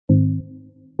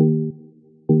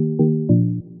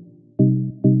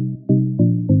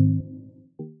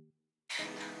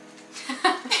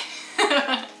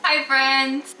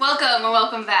friends! Welcome or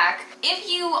welcome back. If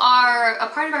you are a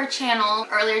part of our channel,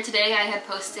 earlier today I had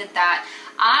posted that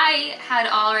I had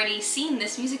already seen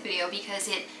this music video because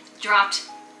it dropped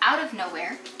out of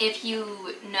nowhere. If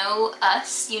you know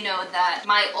us, you know that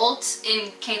my ult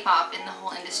in K-pop in the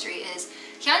whole industry is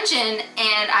Hyunjin,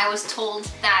 and I was told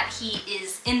that he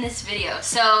is in this video.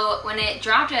 So when it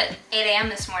dropped at 8 AM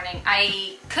this morning,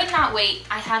 I could not wait.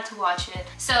 I had to watch it.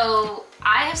 So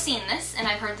I have seen this and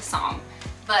I've heard the song,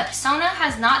 but Sona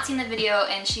has not seen the video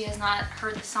and she has not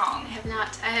heard the song. I have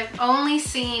not. I have only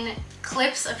seen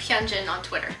clips of Hyunjin on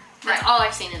Twitter. That's all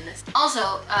I've seen in this.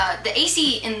 Also, the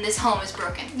AC in this home is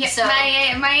broken. Yeah, so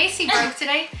my AC broke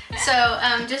today, so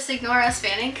just ignore us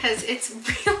fanning because it's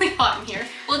really hot in here.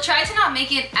 We'll try to not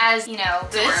make it as, you know,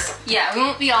 this. Yeah, we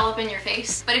won't be all up in your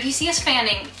face. But if you see us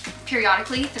fanning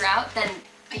periodically throughout, then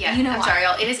yeah, you know I'm sorry,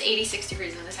 y'all. It is 86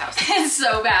 degrees in this house. It's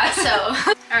so bad. So,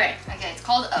 all right. Okay, it's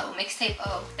called O, Mixtape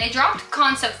O. They dropped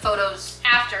concept photos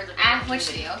after the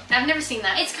video. I've never seen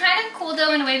that. It's kind of cool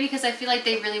though in a way because I feel like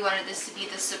they really wanted this to be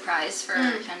the surprise for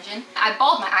Hyunjin. I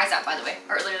bawled my eyes out, by the way,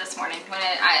 earlier this morning. When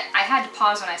I had to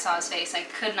pause when I saw his face. I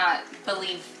could not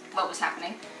believe what was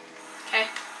happening. Okay.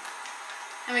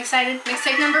 I'm excited.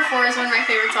 Mixtape number 4 is one of my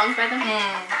favorite songs by them.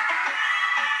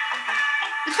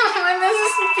 And this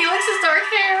is Felix's dark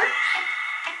hair.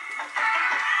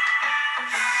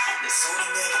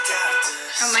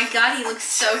 Oh my god, he looks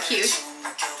so cute.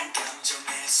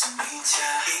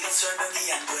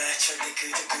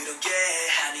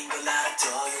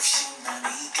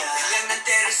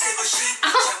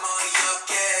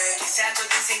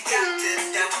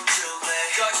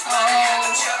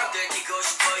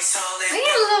 Look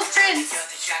at the little prince.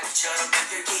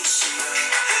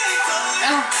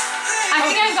 I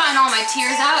think I've gotten all my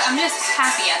tears out. I'm just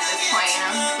happy at this point, you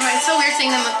know? It's so weird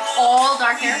seeing them with all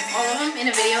dark hair, all of them, in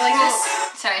a video like this.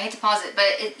 Sorry, I hate to pause it, but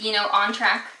it, you know, On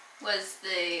Track was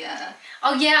the...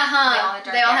 oh yeah, huh?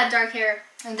 They all had dark hair.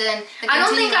 And then I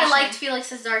don't think I liked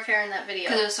Felix's dark hair in that video.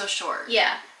 Because it was so short.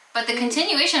 Yeah. But the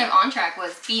continuation of On Track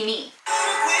was Be Me.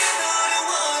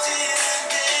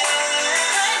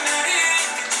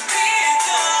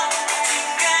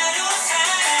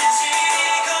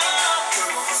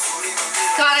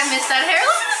 God, I miss that hair.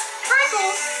 Look at his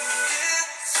freckles.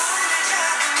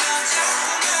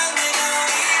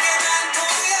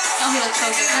 Oh, he looks so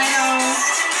good. I know.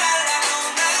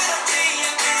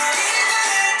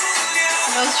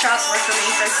 Those shots work for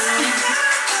me personally.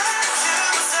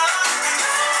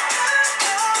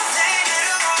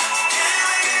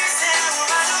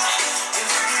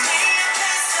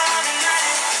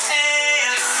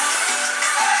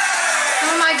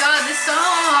 Oh my god, this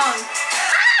song!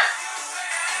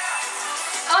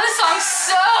 Oh, this song's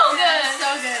so good!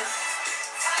 So good.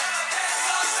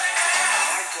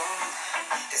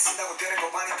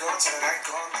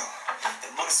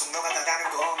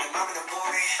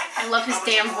 I love his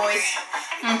damn voice.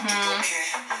 I'm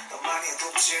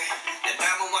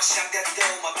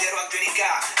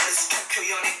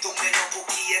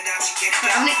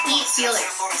gonna eat Felix.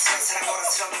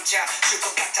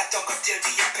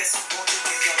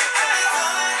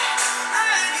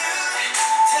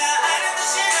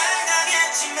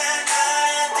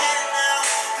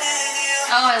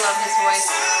 Oh, I love his voice.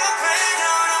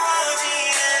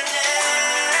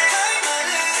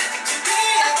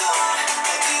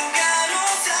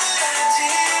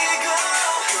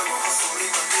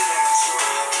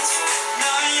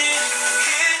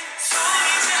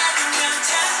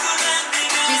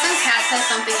 Jason's hat says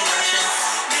something in Russian.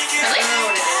 Really? I don't know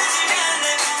what it is.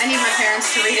 I need my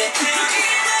parents to read it.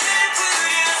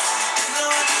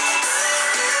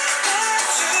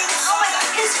 Oh my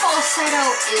god, his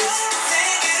falsetto is...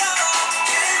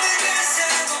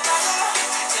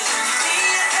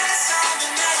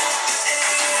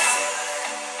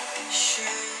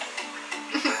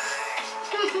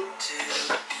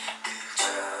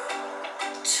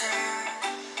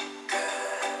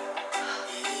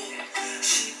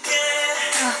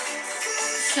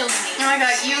 kills me. Oh my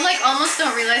god, you like almost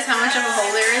don't realize how much of a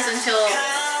hole there is until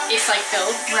it's like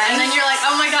filled. Right? And then you're like,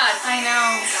 oh my god. I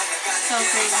know. So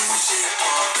crazy.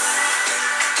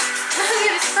 Look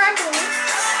at his freckles.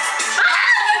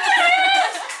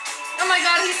 Oh my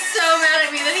god, he's so mad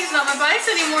at me that he's not my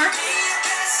bias anymore.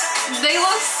 They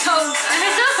look so good.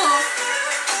 I know.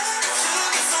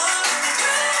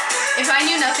 If I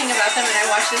knew nothing about them and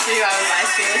I watched this video, I would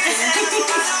bias Felix.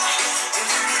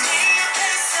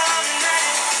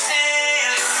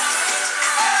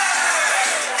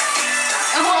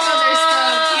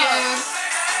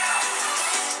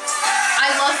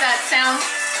 Sound.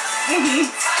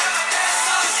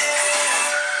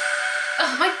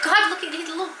 Oh my god, look at these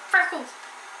little freckles.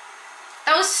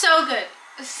 was so good.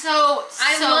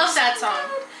 I love that song.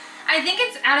 Good. I think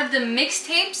it's out of the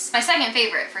mixtapes, my second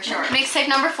favorite for sure. Mixtape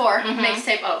number 4.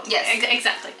 Mixtape O. Yes.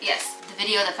 Exactly. Yes. The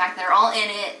video, the fact that they're all in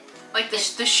it. Like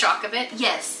the shock of it.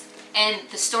 Yes. And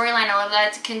the storyline, I love that.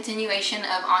 It's a continuation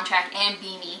of On Track and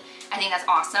Be Me. I think that's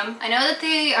awesome. I know that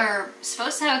they are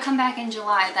supposed to have a comeback in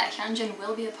July that Hyunjin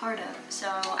will be a part of. So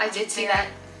I did see that.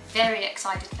 Very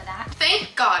excited for that.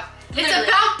 Thank God. Literally. It's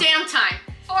about damn time.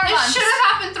 4 months. It should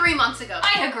have happened 3 months ago.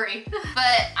 I agree.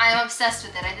 But I'm obsessed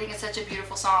with it. I think it's such a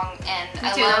beautiful song, and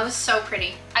that was so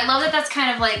pretty. I love that that's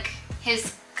kind of like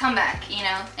his comeback, you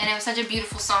know, and it was such a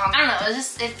beautiful song. I don't know,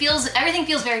 everything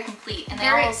feels very complete, and they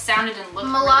all sounded and looked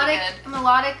really good.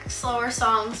 Melodic, slower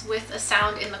songs with a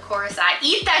sound in the chorus. I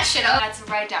eat that shit up. That's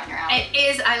right down your alley. It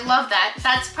is. I love that.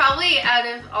 That's probably out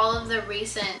of all of the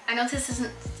recent, I know this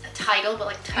isn't a title, but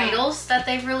like titles that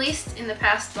they've released in the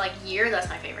past like year, that's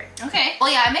my favorite. Okay.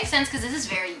 Well, yeah, it makes sense because this is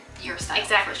very your style.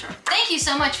 Exactly. For sure. Thank you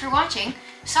so much for watching.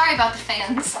 Sorry about the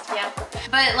fans. Yeah.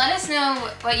 But let us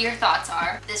know what your thoughts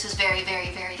are. This was very, very,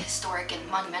 very historic and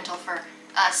monumental for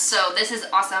us, so this is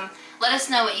awesome. Let us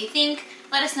know what you think.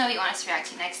 Let us know what you want us to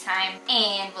react to next time,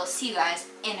 and we'll see you guys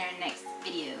in our next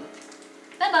video.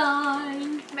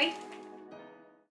 Bye-bye. Bye.